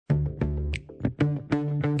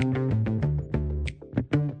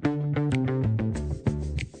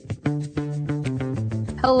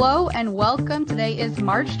Hello and welcome. Today is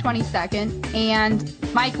March 22nd,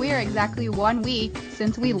 and Mike, we are exactly 1 week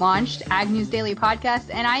since we launched Ag News Daily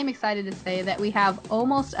Podcast, and I am excited to say that we have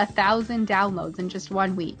almost 1,000 downloads in just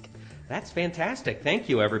 1 week. That's fantastic. Thank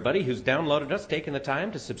you, everybody who's downloaded us, taking the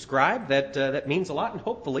time to subscribe. That means a lot, and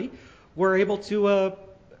hopefully we're able to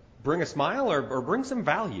bring a smile or bring some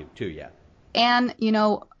value to you. And,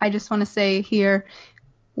 I just want to say here,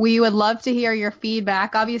 we would love to hear your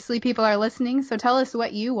feedback. Obviously, people are listening, so tell us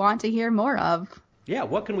what you want to hear more of. Yeah,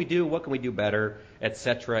 what can we do? What can we do better,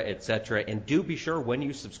 etc., etc. And do be sure when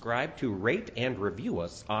you subscribe to rate and review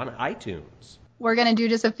us on iTunes. We're going to do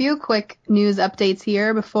just a few quick news updates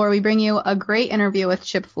here before we bring you a great interview with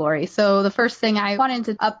Chip Flory. So the first thing I wanted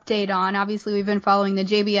to update on, obviously we've been following the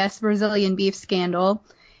JBS Brazilian beef scandal,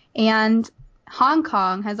 and Hong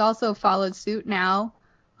Kong has also followed suit now,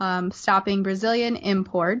 stopping Brazilian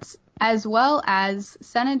imports, as well as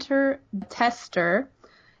Senator Tester,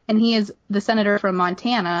 and he is the senator from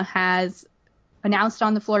Montana, has announced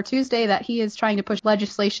on the floor Tuesday that he is trying to push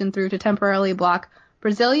legislation through to temporarily block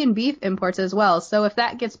Brazilian beef imports as well. So if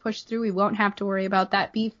that gets pushed through, we won't have to worry about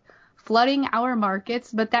that beef flooding our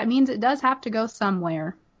markets, but that means it does have to go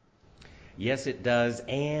somewhere. Yes, it does,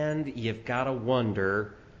 and you've got to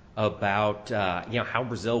wonder about how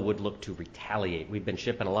Brazil would look to retaliate. We've been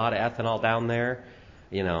shipping a lot of ethanol down there.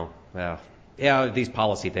 These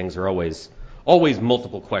policy things are always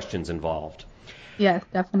multiple questions involved. Yeah,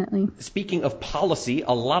 definitely. Speaking of policy,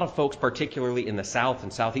 a lot of folks, particularly in the south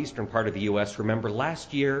and southeastern part of the U.S., remember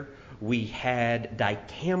last year we had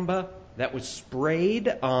dicamba that was sprayed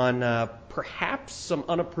on perhaps some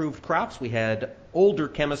unapproved crops. We had older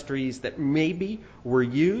chemistries that maybe were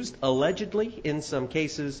used, allegedly, in some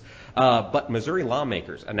cases. But Missouri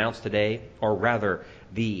lawmakers announced today, or rather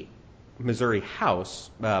the Missouri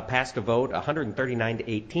House passed a vote,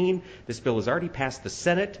 139-18. This bill has already passed the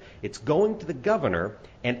Senate. It's going to the governor,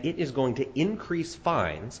 and it is going to increase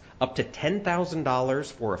fines up to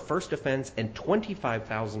 $10,000 for a first offense and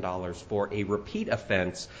 $25,000 for a repeat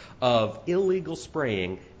offense of illegal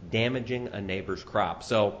spraying damaging a neighbor's crop.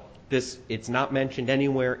 So it's not mentioned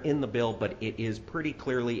anywhere in the bill, but it is pretty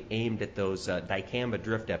clearly aimed at those dicamba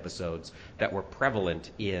drift episodes that were prevalent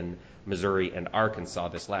in Missouri and Arkansas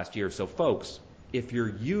this last year. So folks, if you're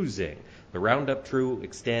using the Roundup True,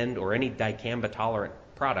 Extend, or any dicamba-tolerant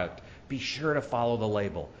product, be sure to follow the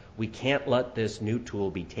label. We can't let this new tool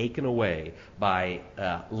be taken away by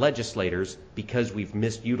legislators because we've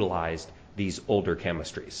misutilized these older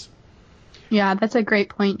chemistries. Yeah, that's a great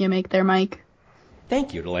point you make there, Mike.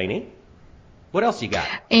 Thank you, Delaney. What else you got?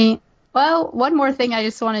 Well, one more thing I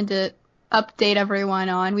just wanted to update everyone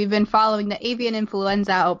on. We've been following the avian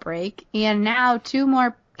influenza outbreak, and now 2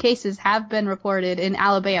 more cases have been reported in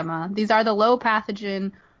Alabama. These are the low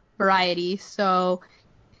pathogen variety, so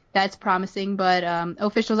that's promising, but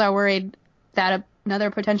officials are worried that another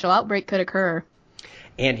potential outbreak could occur.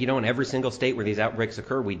 And, in every single state where these outbreaks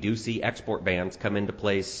occur, we do see export bans come into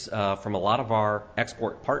place from a lot of our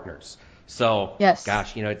export partners. So, yes.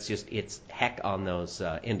 Gosh, it's heck on those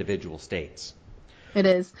individual states. It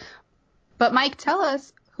is. But Mike, tell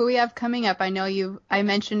us who we have coming up. I know I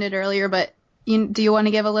mentioned it earlier, but do you want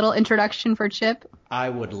to give a little introduction for Chip? I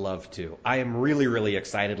would love to. I am really, really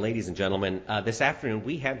excited, ladies and gentlemen. This afternoon,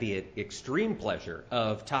 we had the extreme pleasure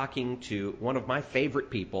of talking to one of my favorite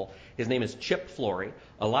people. His name is Chip Flory.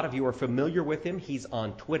 A lot of you are familiar with him. He's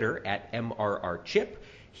on Twitter at MRRChip.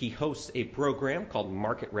 He hosts a program called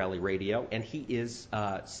Market Rally Radio, and he is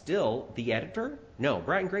still the editor. No,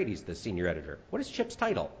 Brian Grady's the senior editor. What is Chip's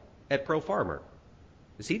title at Pro Farmer?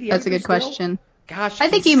 Is he the editor? That's a good still? Question. Gosh, I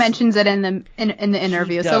think he mentions it in the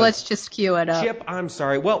interview, so let's just cue it up. Chip, I'm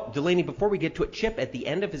sorry. Well, Delaney, before we get to it, Chip, at the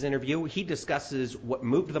end of his interview, he discusses what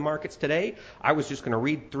moved the markets today. I was just going to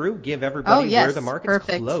read through, give everybody where the markets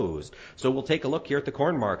closed. So we'll take a look here at the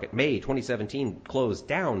corn market. May 2017 closed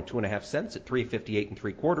down 2.5 cents at 358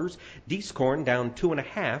 3/4. Deese corn down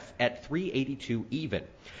 2.5 at 382 even.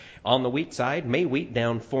 On the wheat side, May wheat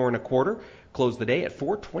down 4 1/4, closed the day at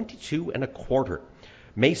 422 1/4.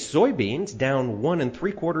 May soybeans down 1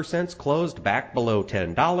 3/4 cents, closed back below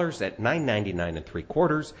 $10 at $9.99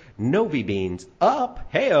 3/4. Novi beans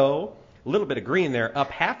up, heyo, a little bit of green there,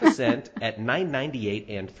 up 0.5 cent at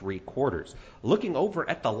 $9.98 3/4. Looking over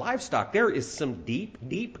at the livestock, there is some deep,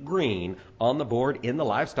 deep green on the board in the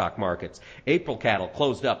livestock markets. April cattle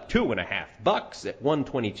closed up $2.50 at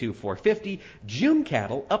 $122 450. June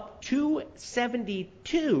cattle up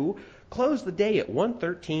 $2.72. Closed the day at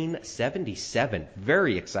 $113.77.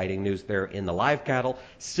 Very exciting news there in the live cattle.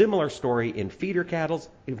 Similar story in feeder cattle.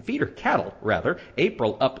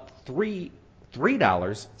 April up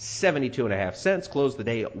 $3.72.5. Closed the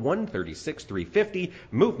day at $136,350.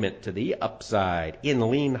 Movement to the upside. In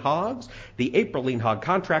lean hogs, the April lean hog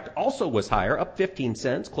contract also was higher, up 15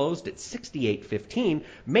 cents, closed at 68.15.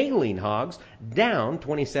 May lean hogs down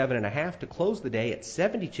 27.5 to close the day at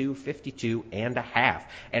 72.52.5.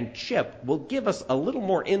 And Chip will give us a little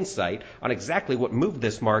more insight on exactly what moved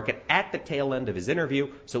this market at the tail end of his interview,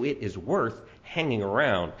 so it is worth hanging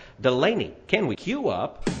around. Delaney, can we cue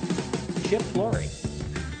up Chip Flory?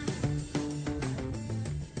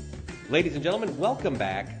 Ladies and gentlemen, welcome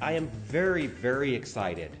back. I am very, very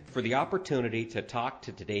excited for the opportunity to talk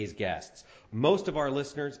to today's guests. Most of our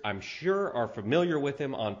listeners, I'm sure, are familiar with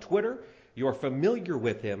him on Twitter. You're familiar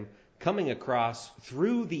with him coming across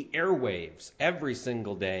through the airwaves every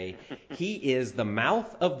single day. He is the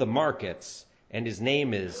mouth of the markets, and his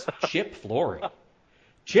name is Chip Flory.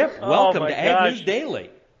 Chip, welcome to Ag News Daily.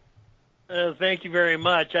 Thank you very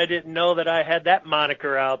much. I didn't know that I had that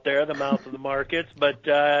moniker out there, the mouth of the markets, but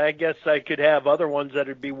I guess I could have other ones that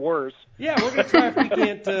would be worse. Yeah, we're going to try if we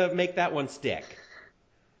can't make that one stick.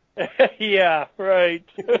 Yeah, right.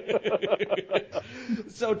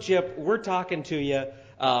 So, Chip, we're talking to you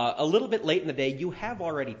a little bit late in the day. You have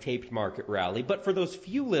already taped Market Rally, but for those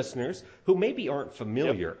few listeners who maybe aren't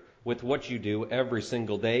familiar with what you do every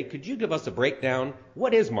single day, could you give us a breakdown?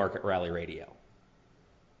 What is Market Rally Radio?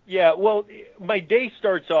 Yeah, well, my day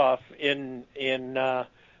starts off in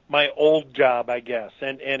my old job, I guess,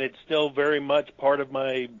 and it's still very much part of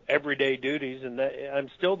my everyday duties, and I'm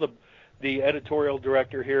still the editorial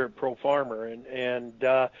director here at Pro Farmer, and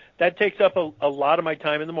that takes up a lot of my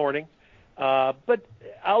time in the morning. But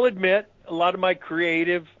I'll admit, a lot of my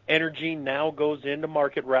creative energy now goes into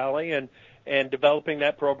Market Rally and developing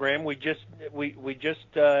that program. We just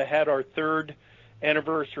had our third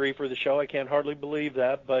anniversary for the show. I can't hardly believe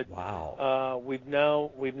that, but wow. We've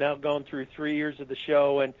now gone through 3 years of the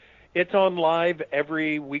show, and it's on live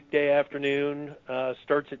every weekday afternoon.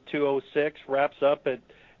 Starts at 2:06, wraps up at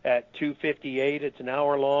 2:58. It's an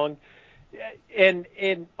hour long, and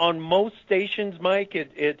on most stations, Mike,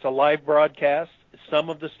 it's a live broadcast.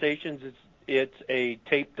 Some of the stations it's a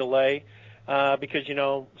tape delay. Because,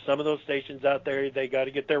 some of those stations out there, they got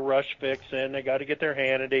to get their Rush fix in, they got to get their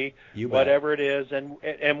Hannity, whatever it is,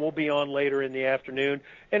 and we'll be on later in the afternoon.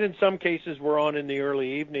 And in some cases, we're on in the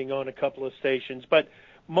early evening on a couple of stations. But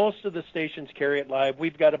most of the stations carry it live.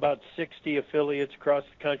 We've got about 60 affiliates across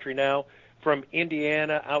the country now, from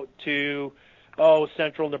Indiana out to,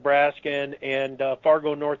 central Nebraska and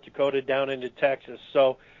Fargo, North Dakota, down into Texas.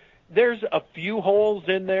 So there's a few holes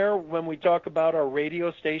in there when we talk about our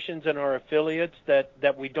radio stations and our affiliates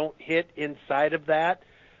that we don't hit inside of that.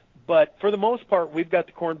 But for the most part, we've got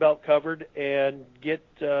the Corn Belt covered and get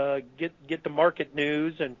the market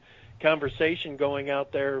news and conversation going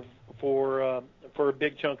out there for a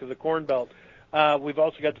big chunk of the Corn Belt. We've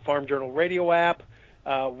also got the Farm Journal radio app.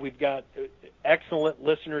 We've got excellent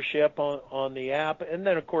listenership on the app. And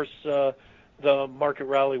then, of course, the Market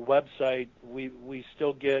Rally website, we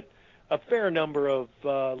still get a fair number of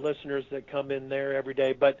listeners that come in there every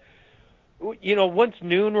day. But, once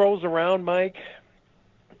noon rolls around, Mike,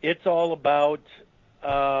 it's all about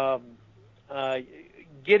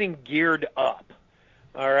getting geared up,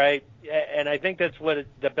 all right? And I think that's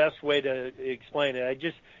the best way to explain it. I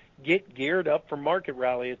just get geared up for Market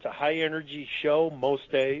Rally. It's a high-energy show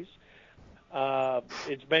most days.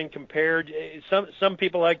 It's been compared – some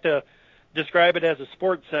people like to describe it as a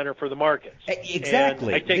sports center for the markets.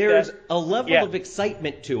 Exactly. There's a level of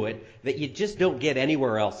excitement to it that you just don't get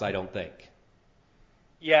anywhere else, I don't think.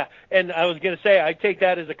 Yeah, and I was going to say I take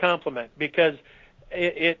that as a compliment because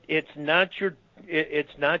it's not your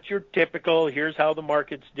typical here's how the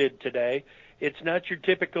markets did today. It's not your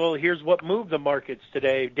typical here's what moved the markets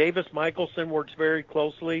today. Davis Michelson works very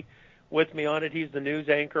closely with me on it. He's the news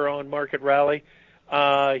anchor on Market Rally.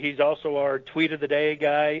 He's also our tweet of the day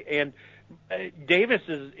guy, and Davis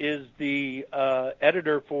is the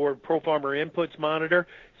editor for Pro Farmer Inputs Monitor,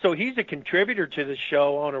 so he's a contributor to the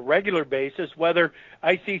show on a regular basis. Whether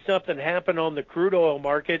I see something happen on the crude oil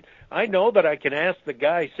market, I know that I can ask the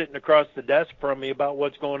guy sitting across the desk from me about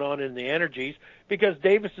what's going on in the energies because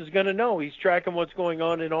Davis is going to know. He's tracking what's going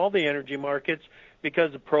on in all the energy markets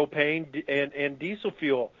because of propane and diesel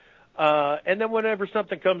fuel. And then whenever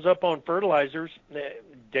something comes up on fertilizers,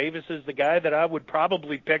 Davis is the guy that I would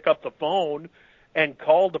probably pick up the phone and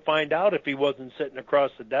call to find out if he wasn't sitting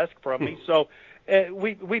across the desk from me. So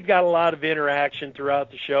we've got a lot of interaction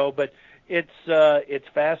throughout the show, but it's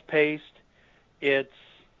fast-paced, it's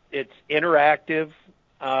interactive.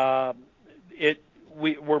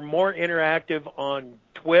 We're more interactive on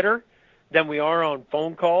Twitter than we are on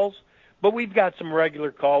phone calls. But we've got some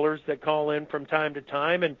regular callers that call in from time to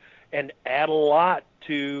time and add a lot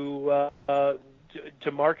to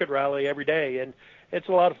Market Rally every day. And it's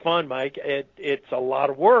a lot of fun, Mike. It's a lot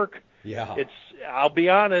of work. Yeah. I'll be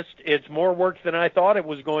honest, it's more work than I thought it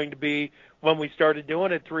was going to be when we started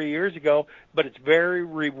doing it 3 years ago, but it's very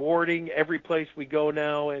rewarding every place we go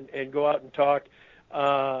now and go out and talk,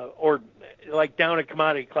 or like down at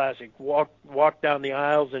Commodity Classic, walk down the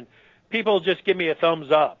aisles and people just give me a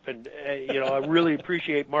thumbs up, and I really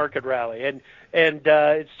appreciate Market Rally, and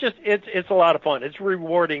it's a lot of fun. It's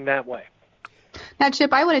rewarding that way. Now,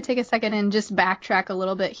 Chip, I want to take a second and just backtrack a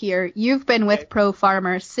little bit here. You've been with Pro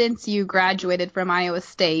Farmer since you graduated from Iowa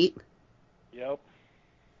State. Yep.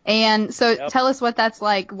 And so tell us what that's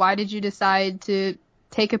like. Why did you decide to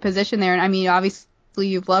take a position there? And I mean, obviously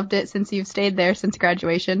you've loved it since you've stayed there since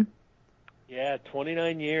graduation. Yeah,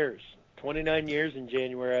 29 years. 29 years in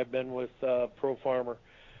January I've been with Pro Farmer.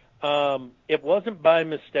 It wasn't by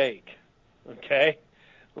mistake, okay?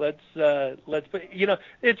 Let's put,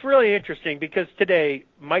 it's really interesting because today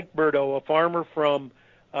Mike Burdo, a farmer from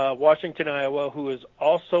Washington, Iowa, who is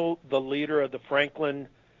also the leader of the Franklin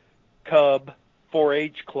Cub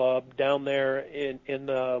 4-H club down there in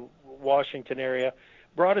the Washington area,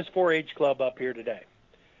 brought his 4-H club up here today.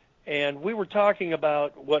 And we were talking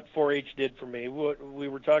about what 4-H did for me. We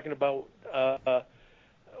were talking about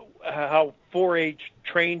how 4-H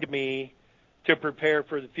trained me to prepare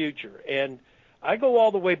for the future. And I go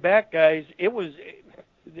all the way back, guys.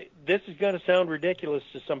 This is going to sound ridiculous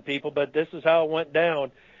to some people, but this is how it went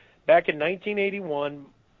down. Back in 1981,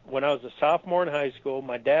 when I was a sophomore in high school,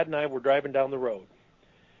 my dad and I were driving down the road.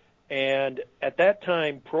 And at that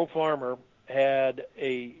time, Pro Farmer had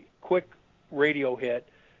a quick radio hit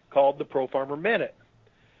called the Pro Farmer Minute.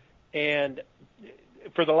 And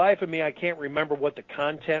for the life of me, I can't remember what the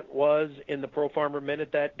content was in the Pro Farmer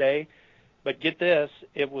Minute that day. But get this,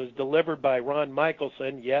 it was delivered by Ron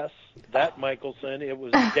Michelson. Yes, that Michelson. It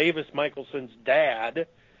was Davis Michelson's dad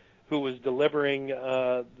who was delivering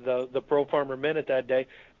the Pro Farmer Minute that day.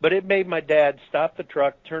 But it made my dad stop the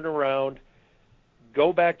truck, turn around,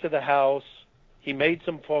 go back to the house. He made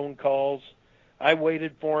some phone calls. I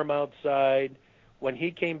waited for him outside. When he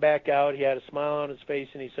came back out, he had a smile on his face,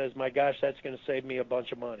 and he says, "My gosh, that's going to save me a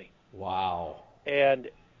bunch of money." Wow. And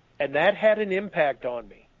that had an impact on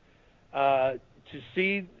me. To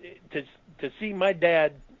see my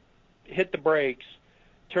dad hit the brakes,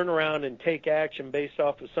 turn around and take action based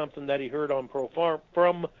off of something that he heard on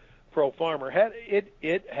from Pro Farmer,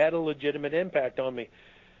 it had a legitimate impact on me.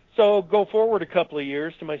 So go forward a couple of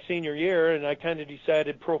years to my senior year, and I kind of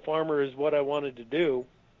decided Pro Farmer is what I wanted to do.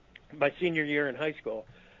 My senior year in high school,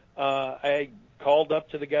 I called up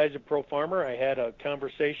to the guys at Pro Farmer. I had a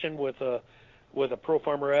conversation with a Pro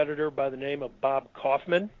Farmer editor by the name of Bob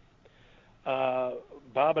Kaufman.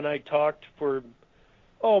 Bob and I talked for,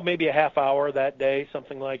 maybe a half hour that day,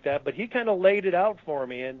 something like that. But he kind of laid it out for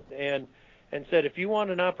me and said, if you want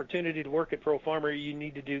an opportunity to work at Pro Farmer, you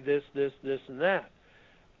need to do this, this, this, and that.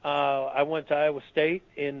 I went to Iowa State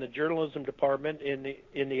in the journalism department,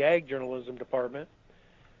 in the ag journalism department,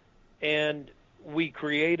 and we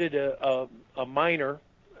created a minor.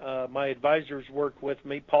 My advisors worked with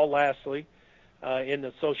me, Paul Lassley in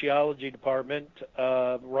the sociology department,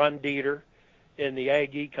 Ron Dieter in the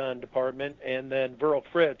ag econ department, and then Verl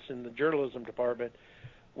Fritz in the journalism department.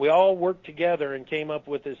 We all worked together and came up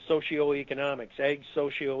with this socioeconomics, ag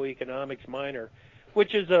socioeconomics minor,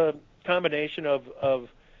 which is a combination of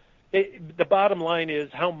the bottom line is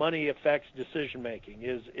how money affects decision making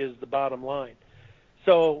is the bottom line.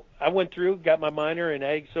 So I went through, got my minor in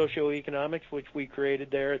ag socioeconomics, which we created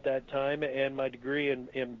there at that time, and my degree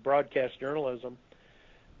in broadcast journalism,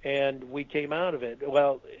 and we came out of it.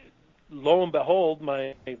 Well, lo and behold,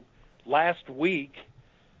 my last week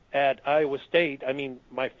at Iowa State,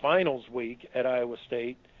 my finals week at Iowa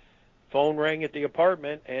State, phone rang at the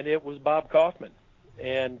apartment, and it was Bob Kaufman.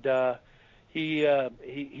 And he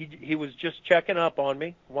was just checking up on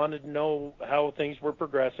me, wanted to know how things were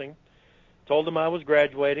progressing. Told him I was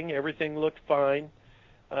graduating, everything looked fine,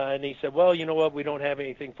 and he said, "Well, you know what? We don't have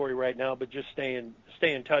anything for you right now, but just stay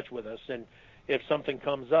in touch with us, and if something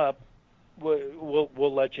comes up,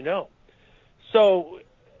 we'll let you know." So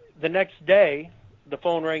the next day, the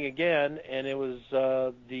phone rang again, and it was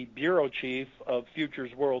the bureau chief of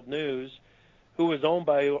Futures World News, who was owned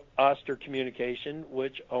by Oster Communication,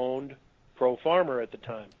 which owned Pro Farmer at the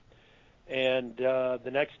time. And the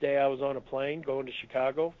next day I was on a plane going to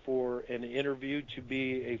Chicago for an interview to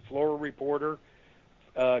be a floor reporter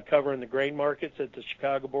covering the grain markets at the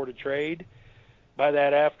Chicago Board of Trade. By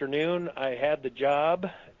that afternoon, I had the job,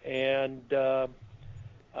 and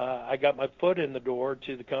I got my foot in the door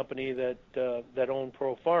to the company that owned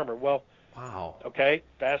Pro Farmer. Well, wow. Okay,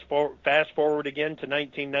 fast forward again to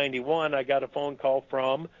 1991. I got a phone call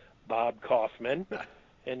from Bob Kaufman,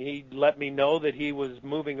 and he let me know that he was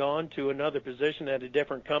moving on to another position at a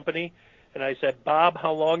different company. And I said, Bob,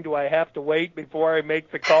 how long do I have to wait before I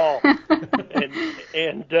make the call?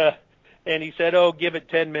 and he said, oh, give it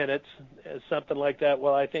 10 minutes, something like that.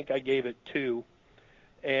 Well, I think I gave it 2.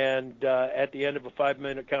 And at the end of a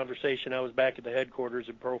 5-minute conversation, I was back at the headquarters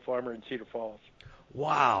of Pro Farmer in Cedar Falls.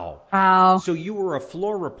 Wow. Wow. So you were a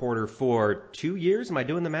floor reporter for 2 years? Am I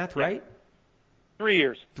doing the math right? 3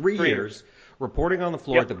 years. 3 years. Reporting on the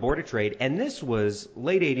floor Yep. at the Board of Trade. And this was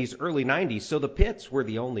late 80s, early 90s, so the pits were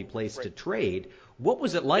the only place to trade. What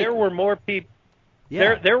was it like? There were more people.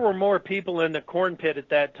 Yeah. There were more people in the corn pit at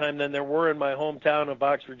that time than there were in my hometown of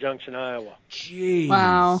Oxford Junction, Iowa. Jeez.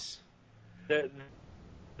 Wow.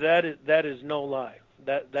 That is no lie.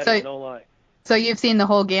 That is no lie. So you've seen the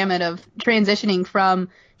whole gamut of transitioning from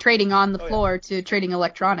trading on the floor to trading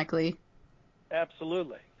electronically.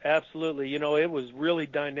 Absolutely. You know, it was really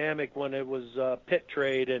dynamic when it was pit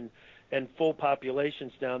trade and full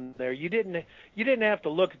populations down there. You didn't have to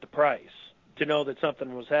look at the price to know that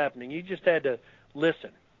something was happening. You just had to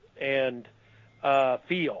listen and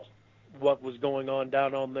feel what was going on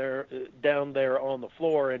down there on the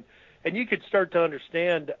floor, and you could start to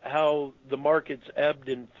understand how the markets ebbed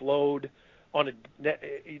and flowed on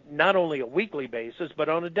not only a weekly basis but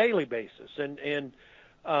on a daily basis, and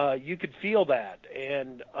you could feel that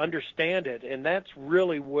and understand it, and that's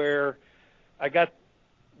really where I got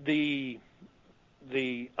the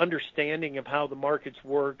understanding of how the markets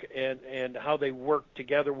work and how they work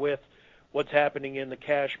together with what's happening in the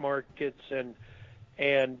cash markets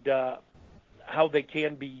and how they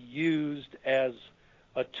can be used as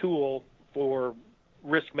a tool for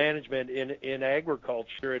risk management in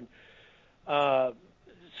agriculture. And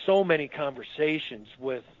so many conversations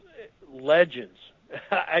with legends.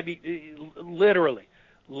 I mean, literally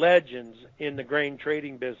legends in the grain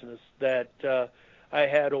trading business that I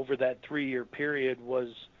had over that 3-year period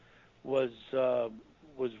was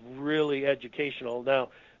really educational. Now,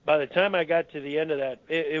 by the time I got to the end of that,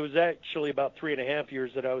 it was actually about 3.5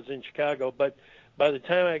 years that I was in Chicago, but by the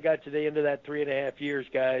time I got to the end of that 3.5 years,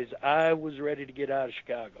 guys, I was ready to get out of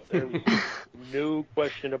Chicago. There was no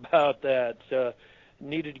question about that.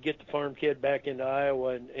 Needed to get the farm kid back into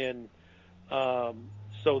Iowa, and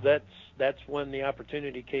so that's when the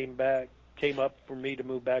opportunity came up for me to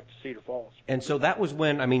move back to Cedar Falls. And so that was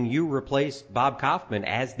when, I mean, you replaced Bob Kaufman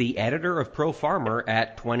as the editor of Pro Farmer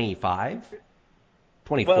at 25,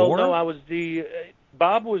 24? Well, no, I was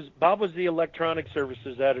Bob was the electronic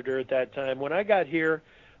services editor at that time. When I got here,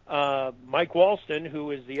 Mike Walston, who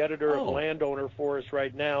is the editor of Landowner for us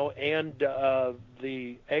right now, and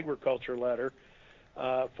the agriculture letter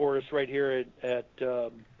for us right here at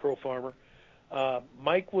Pro Farmer.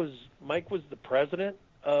 Mike was the president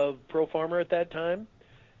of Pro Farmer at that time,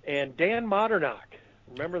 and Dan Modernock,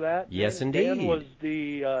 remember that? Yes, indeed. Dan was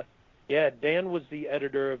the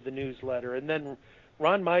editor of the newsletter, and then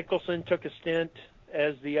Ron Michelson took a stint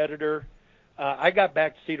as the editor. I got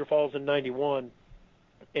back to Cedar Falls in '91,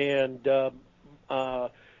 and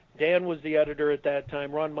Dan was the editor at that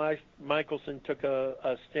time. Ron Michelson took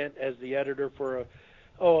a stint as the editor for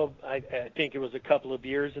I think it was a couple of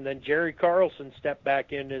years, and then Jerry Carlson stepped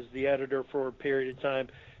back in as the editor for a period of time.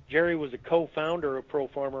 Jerry was a co-founder of Pro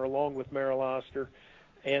Farmer along with Merrill Oster,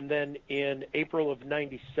 and then in April of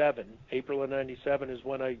 '97 is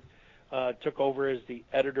when I took over as the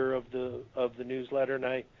editor of the newsletter, and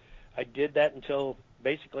I did that until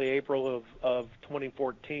basically April of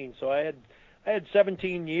 2014. So I had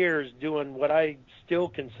 17 years doing what I still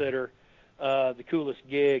consider the coolest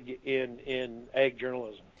gig in ag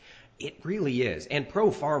journalism. It really is. And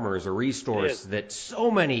Pro Farmer is a resource that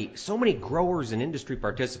so many growers and industry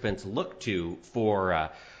participants look to for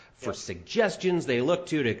suggestions. They look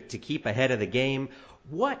to keep ahead of the game.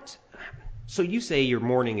 So you say your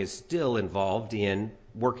morning is still involved in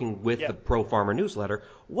working with the Pro Farmer newsletter.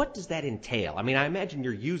 What does that entail? I mean, I imagine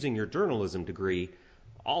you're using your journalism degree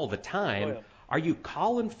all the time. Oh, yeah. Are you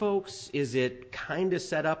calling folks? Is it kind of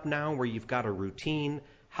set up now where you've got a routine?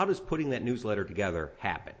 How does putting that newsletter together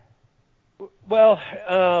happen?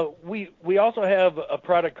 Well, we also have a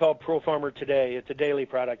product called Pro Farmer Today. It's a daily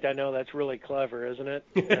product. I know that's really clever, isn't it?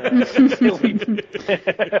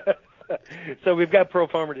 So we've got Pro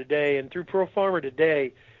Farmer Today, and through Pro Farmer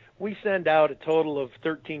Today, we send out a total of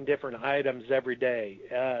 13 different items every day.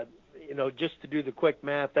 Just to do the quick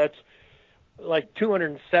math, that's like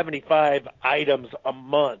 275 items a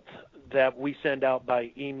month that we send out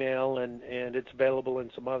by email, and it's available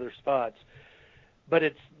in some other spots. But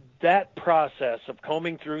it's that process of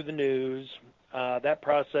combing through the news, that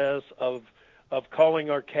process of calling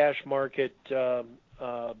our cash market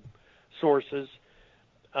sources.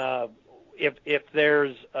 If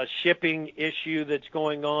there's a shipping issue that's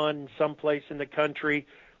going on someplace in the country,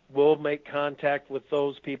 we'll make contact with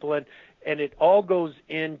those people, and it all goes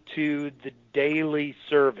into the daily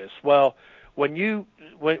service. Well, when you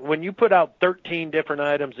put out 13 different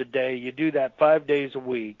items a day, you do that 5 days a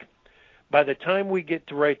week. By the time we get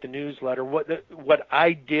to write the newsletter, what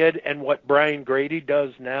I did and what Brian Grady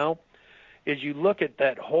does now is you look at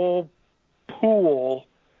that whole pool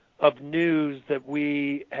of news that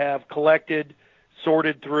we have collected,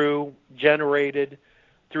 sorted through, generated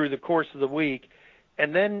through the course of the week,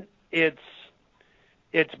 and then it's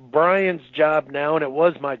Brian's job now, and it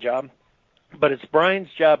was my job, but it's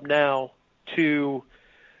Brian's job now to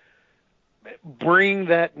bring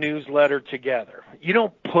that newsletter together. You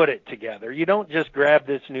don't put it together. You don't just grab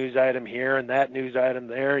this news item here and that news item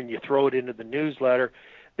there and you throw it into the newsletter.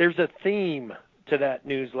 There's a theme to that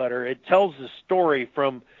newsletter. It tells the story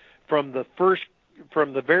from the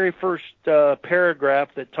very first paragraph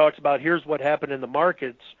that talks about here's what happened in the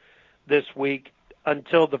markets this week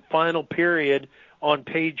until the final period on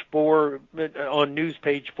page 4, on news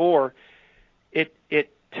page 4. It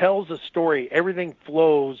tells a story. Everything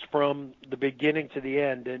flows from the beginning to the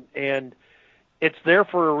end, and it's there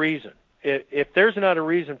for a reason. If there's not a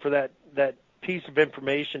reason for that piece of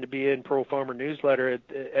information to be in Pro Farmer Newsletter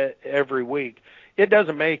every week, it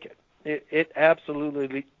doesn't make it. It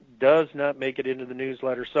absolutely does not make it into the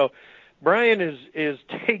newsletter. So Brian is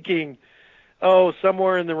taking,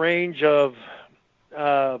 somewhere in the range of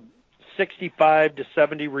 65 to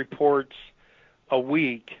 70 reports a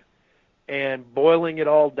week and boiling it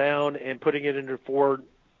all down and putting it into four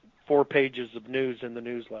pages of news in the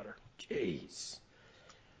newsletter. Jeez.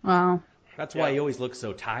 Wow. That's why he always looks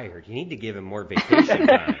so tired. You need to give him more vacation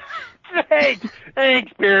time.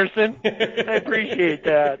 Thanks, Pearson. I appreciate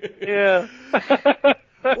that. Yeah.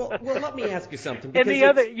 Well, let me ask you something. And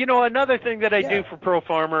another thing that I do for Pro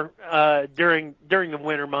Farmer during the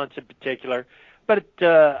winter months in particular, but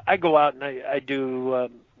I go out and I do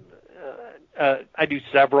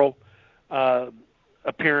several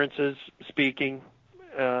appearances speaking,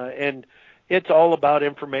 and it's all about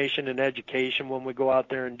information and education when we go out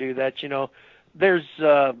there and do that. There's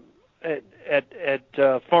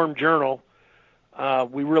at Farm Journal,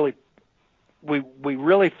 we really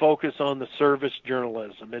focus on the service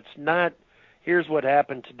journalism. It's not here's what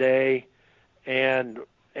happened today and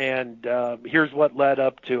here's what led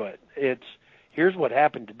up to it. It's here's what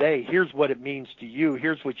happened today, here's what it means to you,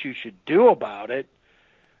 here's what you should do about it.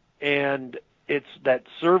 And it's that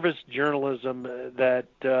service journalism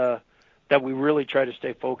that we really try to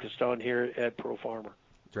stay focused on here at Pro Farmer.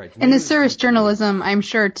 Right. And the service journalism, I'm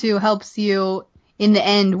sure, too, helps you in the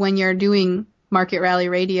end when you're doing Market Rally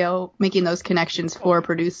Radio, making those connections for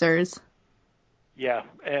producers. Yeah,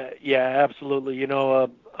 absolutely.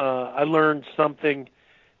 I learn something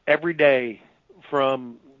every day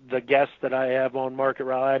from the guests that I have on Market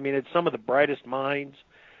Rally. I mean, it's some of the brightest minds.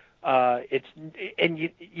 I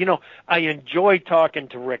enjoy talking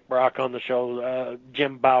to Rick Brock on the show,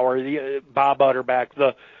 Jim Bauer, Bob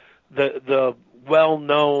Utterback, the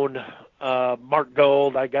well-known Mark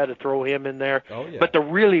Gold. I got to throw him in there. Oh, yeah. But the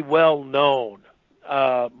really well-known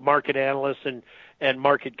market analysts and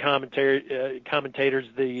market commentators,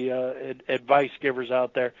 the advice givers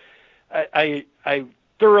out there. I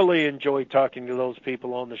thoroughly enjoy talking to those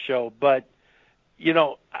people on the show. But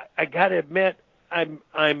I got to admit,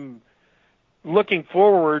 I'm looking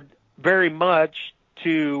forward very much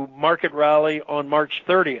to Market Rally on March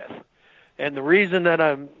 30th. And the reason that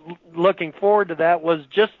I'm looking forward to that was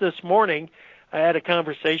just this morning I had a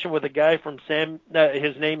conversation with a guy from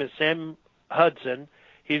his name is Sam Hudson.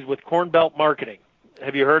 He's with Corn Belt Marketing.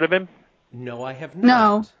 Have you heard of him? No, I have not.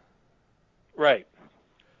 No. Right.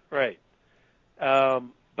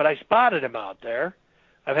 But I spotted him out there.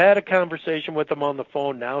 I've had a conversation with him on the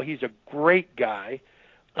phone now. He's a great guy,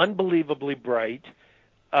 unbelievably bright.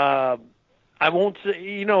 I won't say,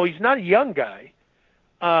 he's not a young guy,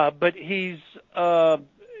 but he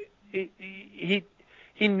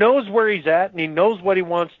knows where he's at and he knows what he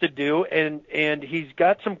wants to do, and he's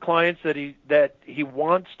got some clients that he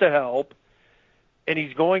wants to help, and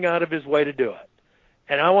he's going out of his way to do it.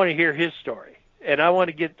 And I want to hear his story, and I want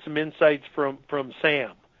to get some insights from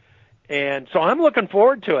Sam. And so I'm looking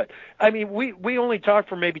forward to it. I mean, we only talked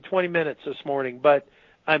for maybe 20 minutes this morning, but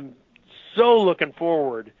I'm so looking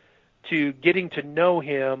forward to getting to know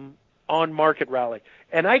him on Market Rally.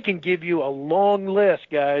 And I can give you a long list,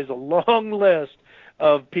 guys, a long list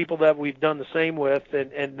of people that we've done the same with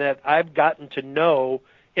and that I've gotten to know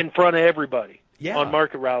in front of everybody on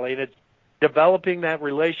Market Rally. And it's developing that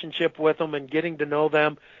relationship with them and getting to know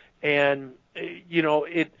them. And,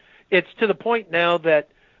 it's to the point now that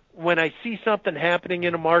when I see something happening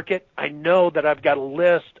in a market, I know that I've got a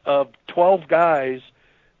list of 12 guys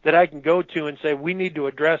that I can go to and say, we need to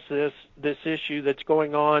address this issue that's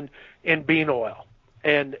going on in bean oil.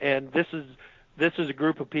 And this is a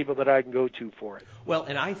group of people that I can go to for it. Well,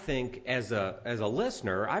 and I think as a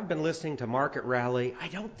listener, I've been listening to Market Rally. I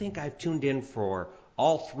don't think I've tuned in for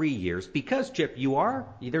all 3 years because, Chip,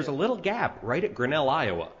 there's a little gap right at Grinnell,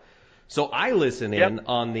 Iowa. So I listen in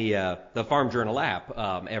on the Farm Journal app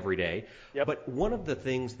every day. Yep. But one of the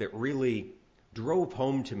things that really drove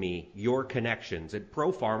home to me your connections at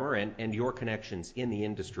Pro Farmer and your connections in the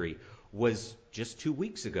industry was just 2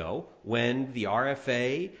 weeks ago when the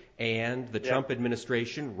RFA and the Trump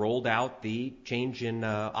administration rolled out the change in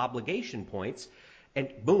obligation points. And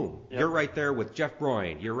boom, you're right there with Jeff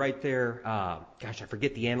Broyne. You're right there. I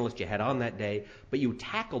forget the analyst you had on that day, but you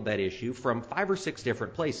tackled that issue from 5 or 6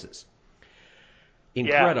 different places.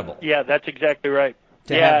 Incredible. Yeah, that's exactly right.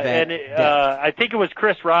 I think it was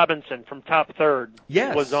Chris Robinson from Top Third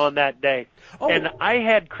was on that day. Oh. And I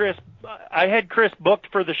had Chris booked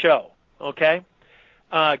for the show, okay?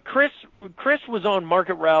 Chris was on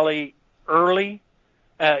Market Rally early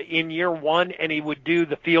in year 1, and he would do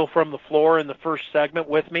the feel from the floor in the first segment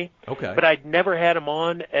with me. Okay. But I'd never had him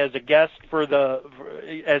on as a guest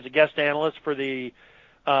as a guest analyst for the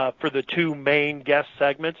 2 main guest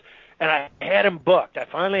segments. And I had him booked. I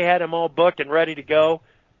finally had him all booked and ready to go.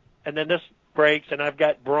 And then this breaks, and I've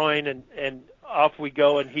got Broyne, and off we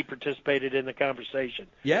go, and he participated in the conversation.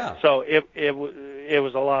 Yeah. So it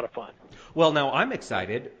was a lot of fun. Well, now I'm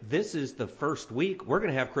excited. This is the first week we're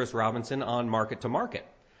going to have Chris Robinson on Market to Market.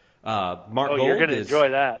 Mark Gold you're going to enjoy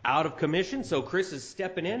that. Out of commission, so Chris is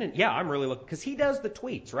stepping in, and I'm really looking because he does the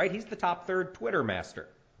tweets, right? He's the Top Third Twitter master.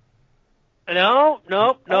 No.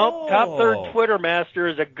 Top Third Twitter master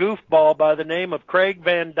is a goofball by the name of Craig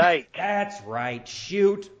Van Dyke. That's right.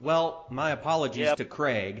 Shoot. Well, my apologies to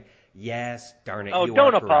Craig. Yes, darn it. Oh, you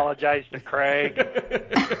don't are apologize to Craig.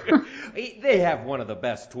 They have one of the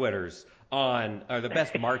best Twitters or the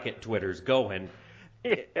best market Twitters going.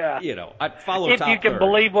 Yeah. I follow if Top you can Third.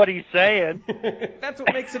 Believe what he's saying. That's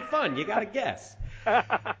what makes it fun. You got to guess.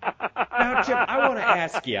 Now, Chip, I want to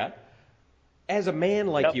ask you, as a man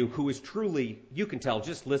like you who is truly, you can tell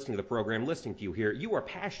just listening to the program, listening to you here, you are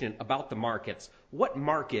passionate about the markets. What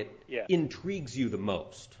market intrigues you the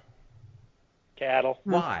most? Cattle.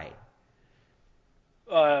 Why?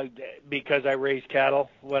 Because I raised cattle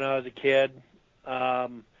when I was a kid. I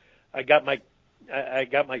got my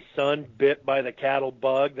son bit by the cattle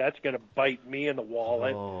bug. That's going to bite me in the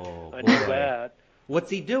wallet. Oh, I knew that. What's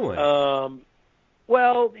he doing?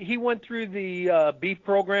 Well, he went through the beef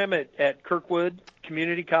program at Kirkwood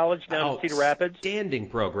Community College down in Cedar Rapids. Outstanding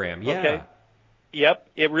program, yeah. Okay. Yep,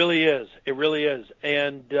 it really is. It really is.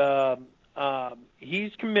 And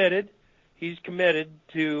he's committed. He's committed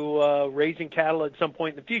to raising cattle at some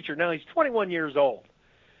point in the future. Now, he's 21 years old.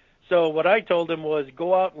 So what I told him was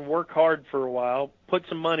go out and work hard for a while, put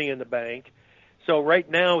some money in the bank. So right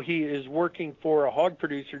now he is working for a hog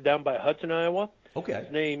producer down by Hudson, Iowa. Okay.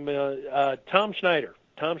 His name Tom Schneider.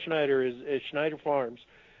 Tom Schneider is Schneider Farms.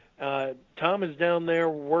 Tom is down there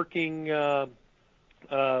working in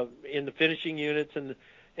the finishing units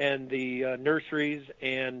and the nurseries,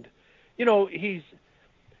 and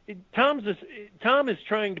Tom is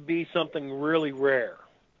trying to be something really rare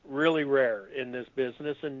in this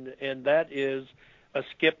business, and that is a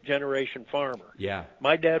skip generation farmer. Yeah.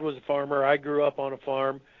 My dad was a farmer. I grew up on a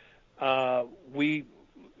farm. We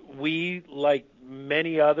like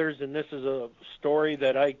many others, and this is a story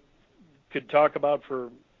that I could talk about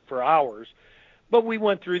for hours, but we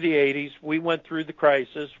went through the 80s. We went through the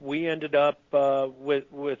crisis. We ended up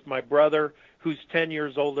with my brother, who's 10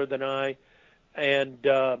 years older than I, and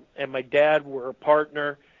my dad were a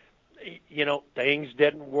partner. Things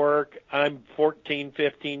didn't work. I'm 14,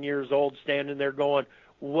 15 years old standing there going,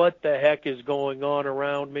 what the heck is going on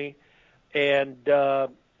around me? And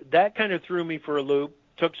that kind of threw me for a loop.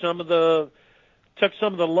 Took some of the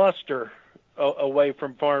luster away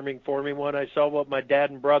from farming for me when I saw what my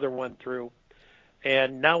dad and brother went through.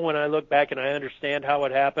 And now when I look back and I understand how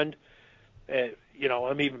it happened,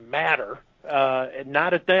 I'm even madder.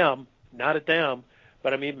 Not at them,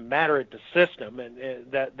 but I'm even madder at the system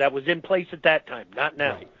and that was in place at that time, not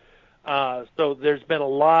now. Right. So there's been a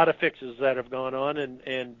lot of fixes that have gone on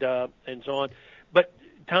and so on. But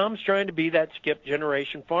Tom's trying to be that skip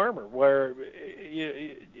generation farmer where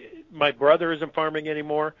my brother isn't farming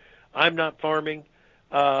anymore. I'm not farming.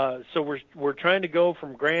 So we're trying to go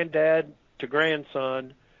from granddad to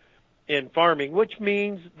grandson in farming, which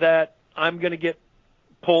means that I'm going to get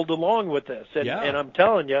pulled along with this. And I'm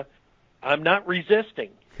telling you, I'm not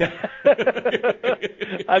resisting.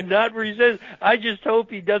 I'm not resisting. I just hope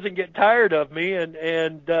he doesn't get tired of me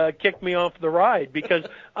and kick me off the ride, because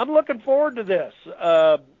I'm looking forward to this.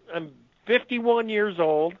 I'm 51 years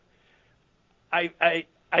old. I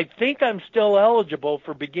think I'm still eligible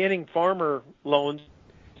for beginning farmer loans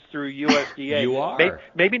through USDA. You are.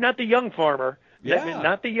 Maybe not the young farmer. Yeah.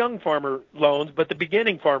 Not the young farmer loans, but the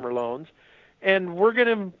beginning farmer loans. And we're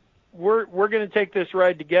gonna take this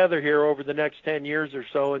ride together here over the next 10 years or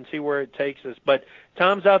so and see where it takes us. But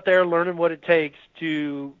Tom's out there learning what it takes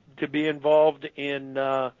to be involved in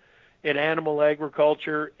animal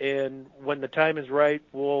agriculture, and when the time is right,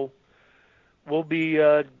 we'll be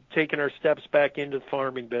taking our steps back into the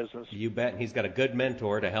farming business. You bet. He's got a good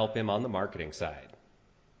mentor to help him on the marketing side.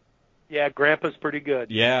 Yeah, Grandpa's pretty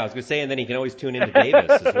good. Yeah, I was going to say, and then he can always tune into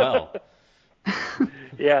Davis as well.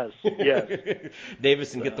 Yes.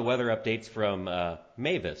 Davis can get the weather updates from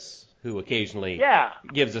Mavis, who occasionally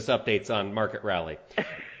gives us updates on Market Rally.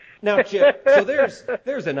 Now, Chip, so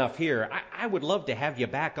there's enough here. I would love to have you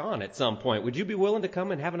back on at some point. Would you be willing to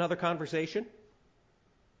come and have another conversation?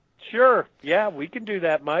 Sure. Yeah, we can do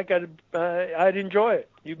that, Mike. I'd enjoy it.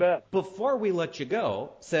 You bet. Before we let you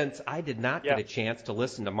go, since I did not get a chance to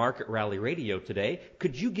listen to Market Rally Radio today,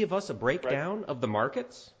 could you give us a breakdown of the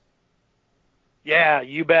markets? Yeah,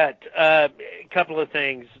 you bet. A couple of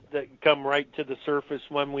things that come right to the surface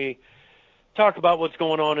when we talk about what's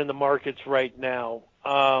going on in the markets right now.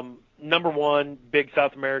 Number one, big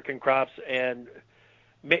South American crops, and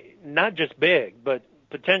not just big, but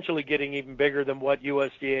potentially getting even bigger than what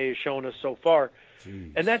USDA has shown us so far.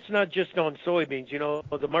 Jeez. And that's not just on soybeans. You know,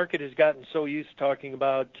 the market has gotten so used to talking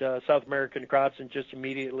about South American crops and just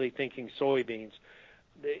immediately thinking soybeans.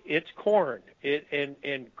 It's corn.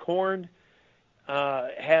 And corn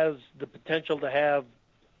has the potential to have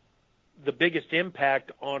the biggest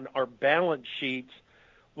impact on our balance sheets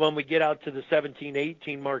when we get out to the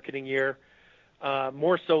 17-18 marketing year,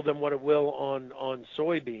 more so than what it will on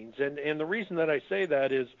soybeans. And the reason that I say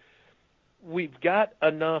that is we've got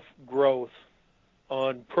enough growth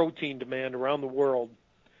on protein demand around the world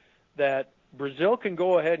that Brazil can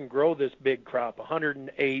go ahead and grow this big crop,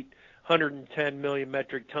 108, 110 million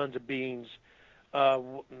metric tons of beans,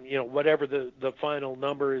 whatever the final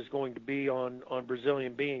number is going to be on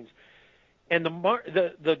Brazilian beans. And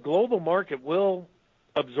the global market will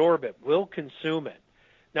absorb it, will consume it.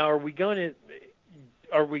 Now, are we going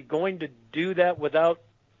to do that without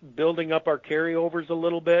building up our carryovers a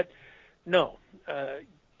little bit? No.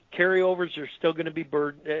 Carryovers are still going to be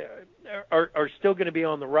are still going to be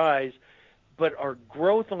on the rise, but our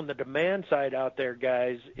growth on the demand side out there,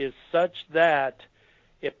 guys, is such that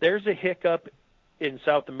if there's a hiccup in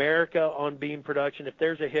South America on bean production, if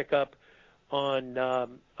there's a hiccup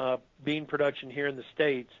on bean production here in the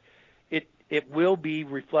States, it will be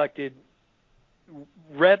reflected.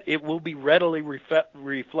 It will be readily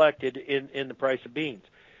reflected in the price of beans.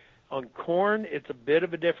 On corn, it's a bit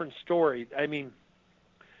of a different story. I mean,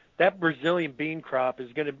 that Brazilian bean crop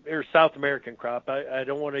is going to, or South American crop. I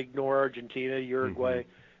don't want to ignore Argentina, Uruguay,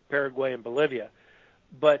 Paraguay, and Bolivia.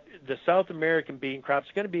 But the South American bean crop is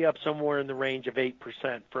going to be up somewhere in the range of 8%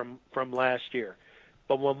 from last year.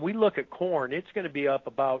 But when we look at corn, it's going to be up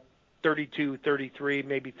about 32, 33,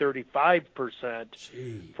 maybe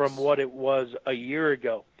 35% from what it was a year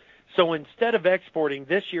ago. So instead of exporting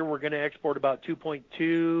this year, we're going to export about 2.2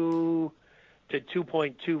 to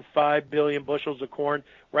 2.25 billion bushels of corn.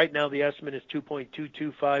 Right now, the estimate is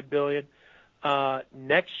 2.225 billion.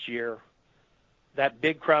 Next year, that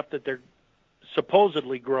big crop that they're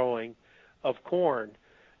supposedly growing of corn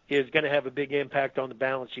is going to have a big impact on the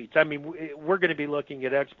balance sheets. I mean, we're going to be looking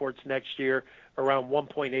at exports next year around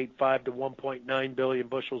 1.85 to 1.9 billion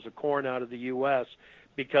bushels of corn out of the U.S.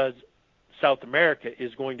 because South America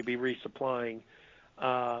is going to be resupplying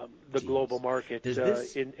the global market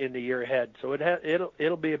in the year ahead. So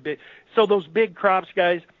it'll be a big. So those big crops,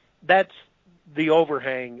 guys, that's the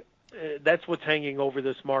overhang. That's what's hanging over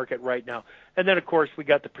this market right now. And then, of course, we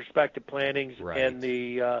got the prospective plantings and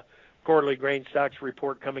the quarterly grain stocks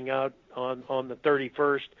report coming out on the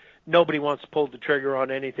 31st. Nobody wants to pull the trigger on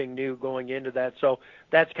anything new going into that. So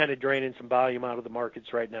that's kind of draining some volume out of the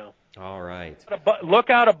markets right now. All right. Look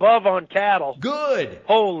out above on cattle. Good.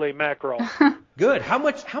 Holy mackerel. Good. How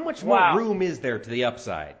much more room is there to the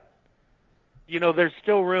upside? there's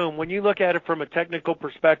still room. When you look at it from a technical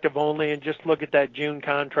perspective only and just look at that June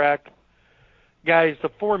contract, guys, the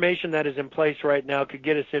formation that is in place right now could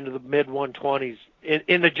get us into the mid-120s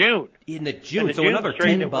in the June. In the June, so another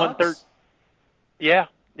 $10. Yeah.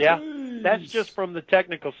 That's just from the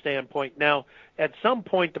technical standpoint. Now, at some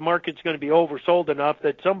point, the market's going to be oversold enough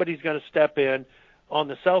that somebody's going to step in on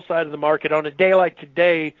the sell side of the market on a day like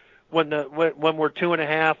today when we're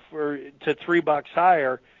 $2.50 to $3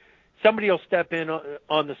 higher. Somebody will step in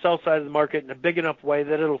on the sell side of the market in a big enough way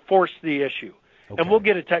that it'll force the issue. Okay. And we'll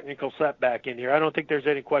get a technical setback in here. I don't think there's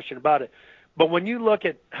any question about it. But when you look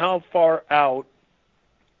at how far out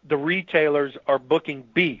the retailers are booking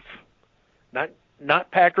beef, not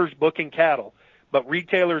packers booking cattle, but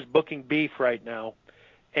retailers booking beef right now,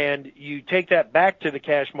 and you take that back to the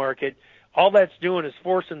cash market, all that's doing is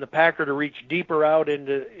forcing the packer to reach deeper out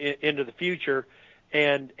into the future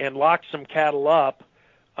and lock some cattle up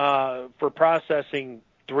for processing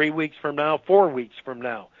 3 weeks from now, 4 weeks from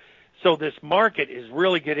now. So this market is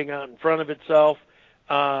really getting out in front of itself.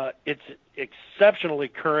 It's exceptionally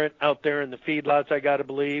current out there in the feedlots, I got to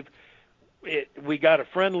believe. We got a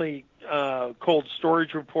friendly cold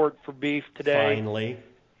storage report for beef today. Finally.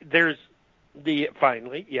 There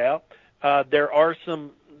are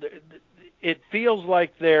some. It feels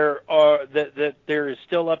like there is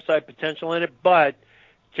still upside potential in it, but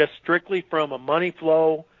just strictly from a money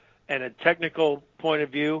flow and a technical point of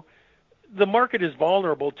view, the market is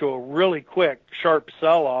vulnerable to a really quick, sharp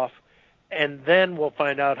sell-off, and then we'll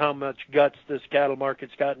find out how much guts this cattle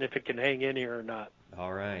market's got and if it can hang in here or not.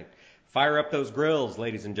 All right. Fire up those grills,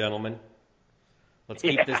 ladies and gentlemen. Let's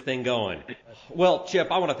keep this thing going. Well,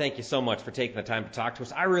 Chip, I want to thank you so much for taking the time to talk to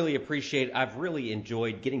us. I really appreciate it. I've really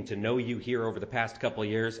enjoyed getting to know you here over the past couple of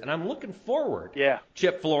years, and I'm looking forward,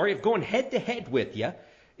 Chip Flory, of going head-to-head with you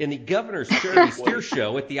in the Governor's Charity Steer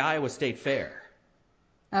Show at the Iowa State Fair.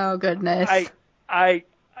 Oh, goodness. I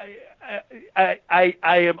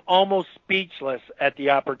am almost speechless at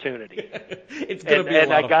the opportunity. It's going to be a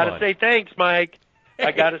lot of fun. And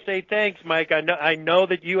I got to say thanks, Mike. I know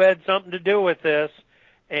that you had something to do with this,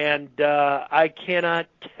 and I cannot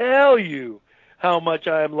tell you how much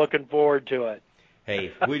I am looking forward to it.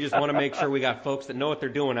 Hey, we just want to make sure we got folks that know what they're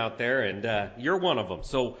doing out there, and you're one of them.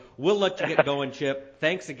 So we'll let you get going, Chip.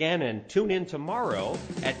 Thanks again, and tune in tomorrow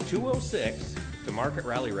at 2:06 to Market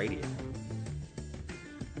Rally Radio.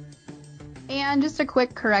 And just a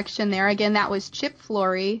quick correction there. Again, that was Chip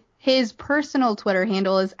Flory. His personal Twitter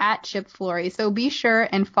handle is @ChipFlory, so be sure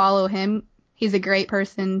and follow him. He's a great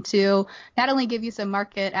person to not only give you some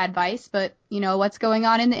market advice, but, what's going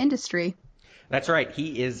on in the industry. That's right.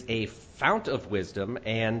 He is a fount of wisdom,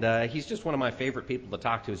 and he's just one of my favorite people to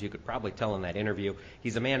talk to, as you could probably tell in that interview.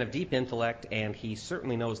 He's a man of deep intellect, and he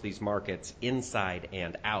certainly knows these markets inside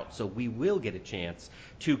and out. So we will get a chance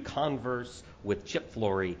to converse with Chip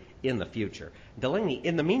Flory in the future. Delaney,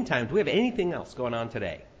 in the meantime, do we have anything else going on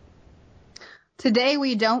today? Today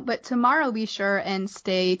we don't, but tomorrow be sure and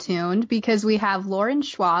stay tuned because we have Lauren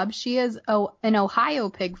Schwab. She is an Ohio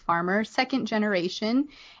pig farmer, second generation,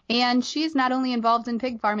 and she's not only involved in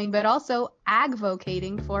pig farming, but also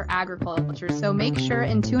advocating for agriculture. So make sure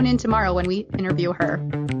and tune in tomorrow when we interview her.